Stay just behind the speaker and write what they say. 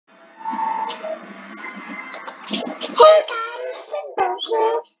Hey guys, Symbols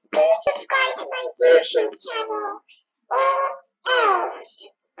here. Please subscribe to my YouTube channel. Or else.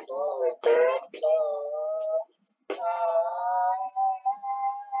 Please do it, please.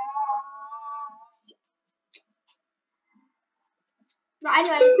 Right,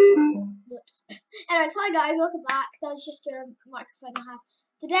 anyways, whoops. Anyways, hi guys, welcome back. That was just a microphone I have.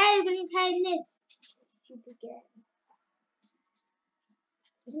 Today we're going to be playing this. To begin.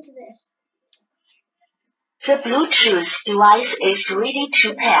 Listen to this. The Bluetooth device is ready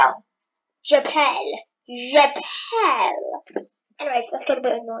to pair. Japel. Anyways, let's get a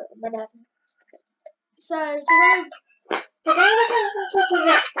bit annoyed with my dad. So today we're playing some TT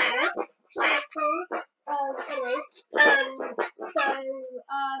Rockstars.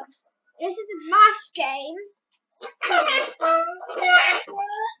 This is a maths game.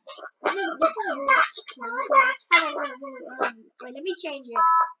 This is a maths game. Wait, let me change it.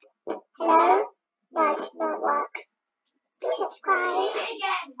 Hello? No, it does not work. Please subscribe.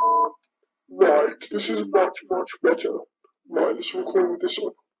 Right, this is much better. Right, let's record this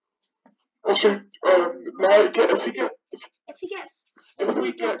one. Also, like, if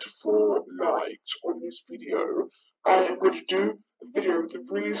we get 4 likes on this video, I am going to do a video with a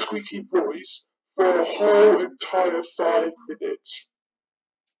really squeaky voice for a whole entire 5 minutes.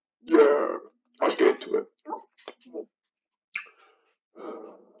 Yeah, let's get into it.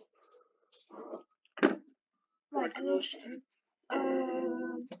 Right, and also,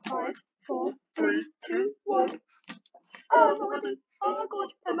 5, 4, 3, 2, 1. Oh my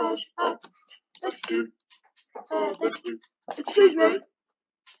god, a mouse. Let's do. Excuse me.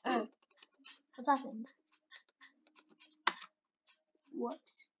 Oh, what's happened?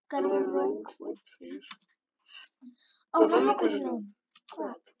 Whoops. Got it wrong. Whoopsies. Oh, I'm not good at it.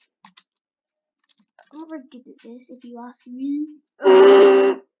 Crap. I'm not very good at this, if you ask me.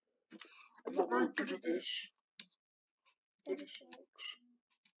 I'm not very good at this. 36.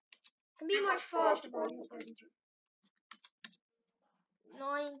 Can be much faster, but I'm not very good.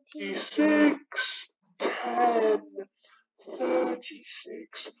 19. 6, 10,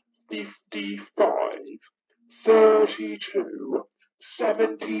 36, 55, 32,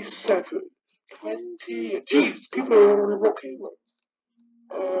 77, 20. Jeez, people are on a rocky one.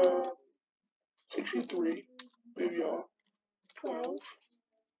 63, maybe 12.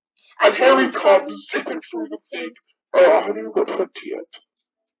 And here he comes, zipping through the thing. Oh, I haven't even got 20 yet.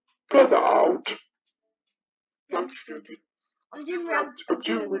 Blow that out. No, I'm just joking. I'm doing I'm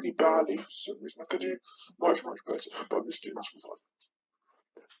doing really badly for some reason. I could do much better, but I'm just doing this for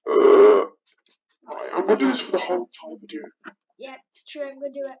fun. Right, I'm gonna do this for the whole time video. Yeah, it's true, I'm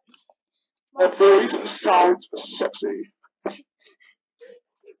gonna do it. My voice sounds sexy.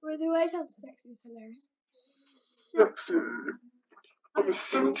 Well, the way it sounds sexy is hilarious. Sexy. I'm a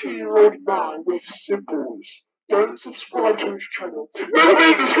 17-year-old man with symbols. Don't subscribe to his channel. Leave me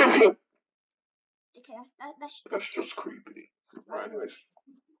in the description! Okay, That's just creepy. Right, anyways.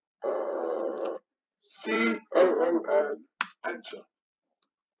 C-O-O-N, enter.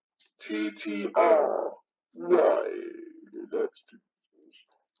 T-T-R, Y. Let's do this.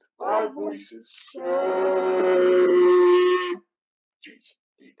 My voice is so... Jeez,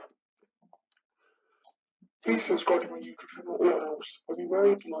 deep. Please subscribe to my YouTube channel or else. I'll be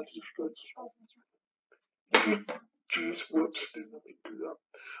very delighted if you go and subscribe. Jeez, whoops, didn't let me do that.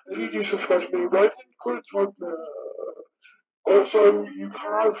 If you do subscribe to me, right, comment on also, you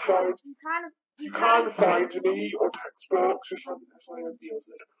can find me on Xbox or something as I am the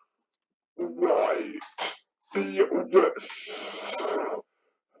other. Right. Be this.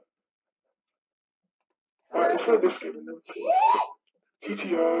 Right, let's play this game and then please.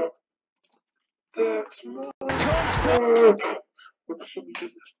 TTR. That's my concept. What should we do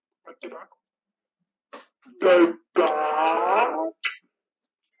this? Right, go back. Go back.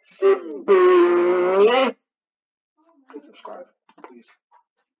 Symbol. Please subscribe, please.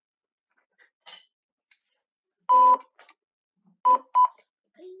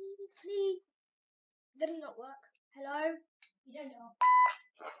 Please. That did not work. Hello? You don't know.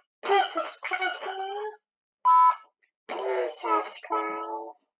 Please subscribe to me. Please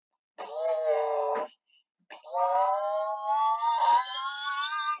subscribe. Please.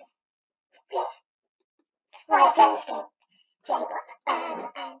 Right, games game. Jailbots.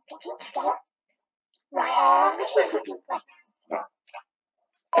 Continue to scale. Right, which one's the pink first?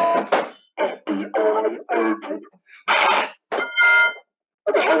 FBI open.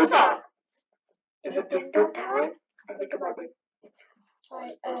 What the hell was that? Is it ding dong time? I think it might be.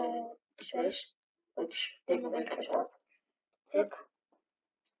 Right, space. Oops, didn't make it up. Hip.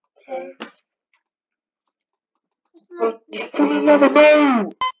 Okay. But you never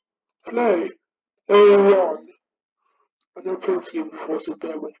know! Play. A1. I've never played this game before, so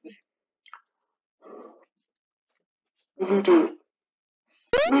bear with me. What do we do?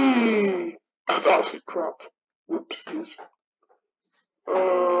 Whee! That's absolute crap. Whoopsies.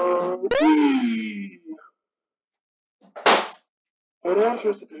 Whee! What else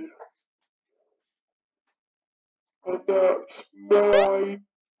is to do? And that's my...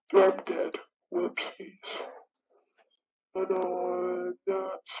 I'm dead. Whoopsies. And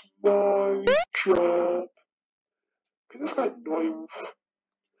that's my job. Okay, this guy annoying.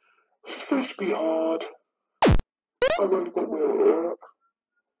 This is supposed to be hard. I've only got will.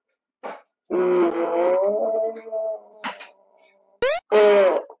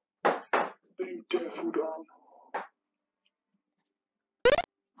 Oh, you dare fall down.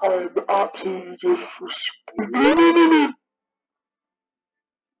 I'm absolutely disrespectful.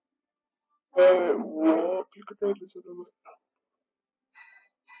 What? You could make this another.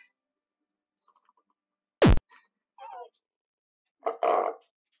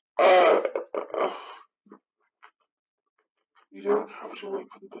 You don't have to wait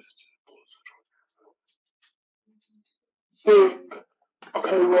for the best thing.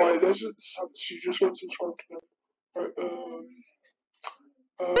 Okay, right, there's some studios going to subscribe to them. Right,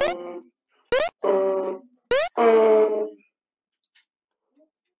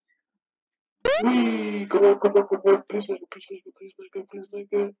 come on, please make it, please make it, please make it, please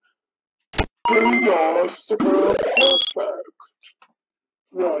make it. Yes, perfect.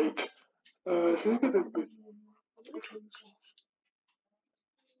 Right, this is gonna be. Let me turn this off.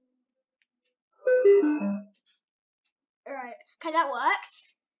 Alright, okay, that worked.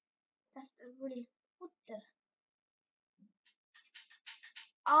 That's really. What the?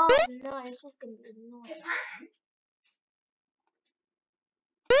 Oh no, this is gonna be annoying.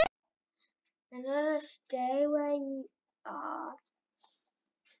 No, stay where you are.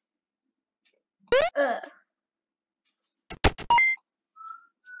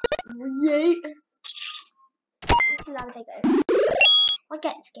 Yeet. Now they go. I'll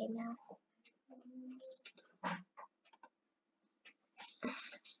get this game now.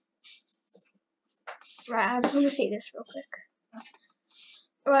 Right, I just want to see this real quick.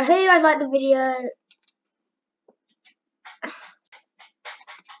 Right, hope you guys liked the video.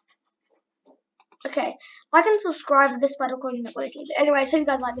 Okay, like and subscribe for this battle calling network. Anyway, so hope you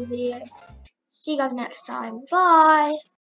guys liked the video. See you guys next time. Bye.